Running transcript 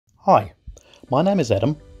Hi, my name is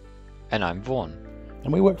Adam, And I'm Vaughan.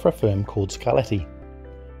 and we work for a firm called Scarlatti.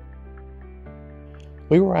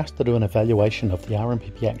 We were asked to do an evaluation of the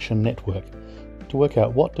RMPP Action Network to work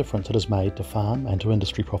out what difference it has made to farm and to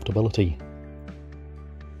industry profitability.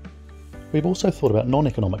 We've also thought about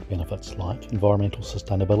non-economic benefits like environmental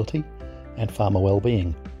sustainability and farmer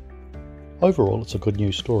well-being. Overall, it's a good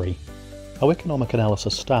news story. Our economic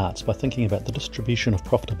analysis starts by thinking about the distribution of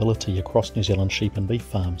profitability across New Zealand sheep and beef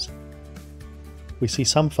farms. We see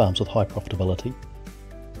some farms with high profitability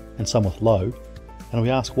and some with low, and we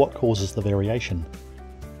ask what causes the variation.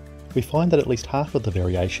 We find that at least half of the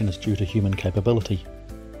variation is due to human capability.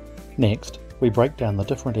 Next, we break down the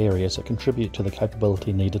different areas that contribute to the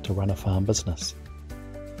capability needed to run a farm business.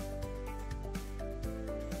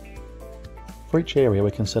 For each area, we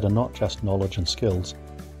consider not just knowledge and skills,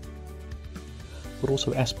 but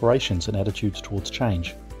also aspirations and attitudes towards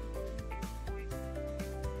change.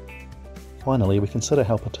 Finally, we consider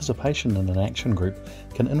how participation in an action group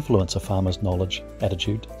can influence a farmer's knowledge,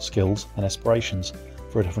 attitude, skills and aspirations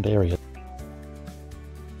for a different area.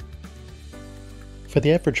 For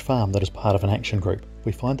the average farm that is part of an action group,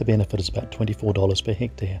 we find the benefit is about $24 per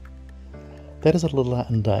hectare. That is a little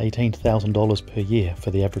under $18,000 per year for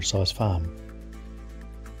the average size farm.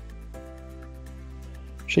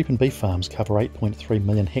 Sheep and beef farms cover 8.3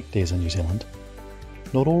 million hectares in New Zealand.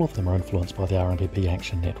 Not all of them are influenced by the RMPP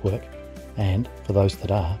Action Network, and, for those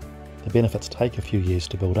that are, the benefits take a few years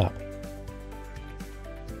to build up.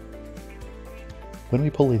 When we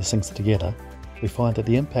pull these things together, we find that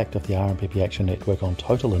the impact of the RMPP Action Network on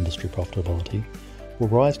total industry profitability will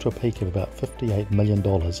rise to a peak of about $58 million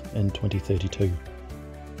in 2032.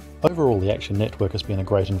 Overall, the Action Network has been a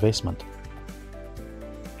great investment.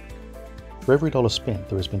 For every dollar spent,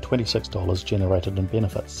 there has been $26 generated in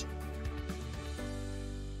benefits.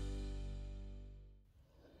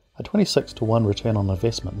 A 26-to-1 return on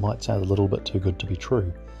investment might sound a little bit too good to be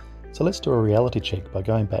true, so let's do a reality check by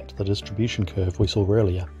going back to the distribution curve we saw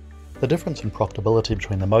earlier. The difference in profitability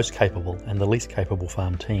between the most capable and the least capable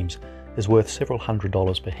farm teams is worth several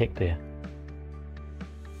 $100s per hectare.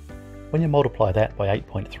 When you multiply that by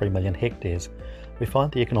 8.3 million hectares, we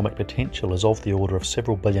find the economic potential is of the order of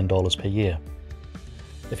several $billion per year.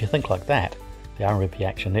 If you think like that, the RMPP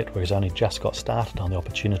Action Network has only just got started on the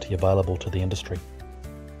opportunity available to the industry.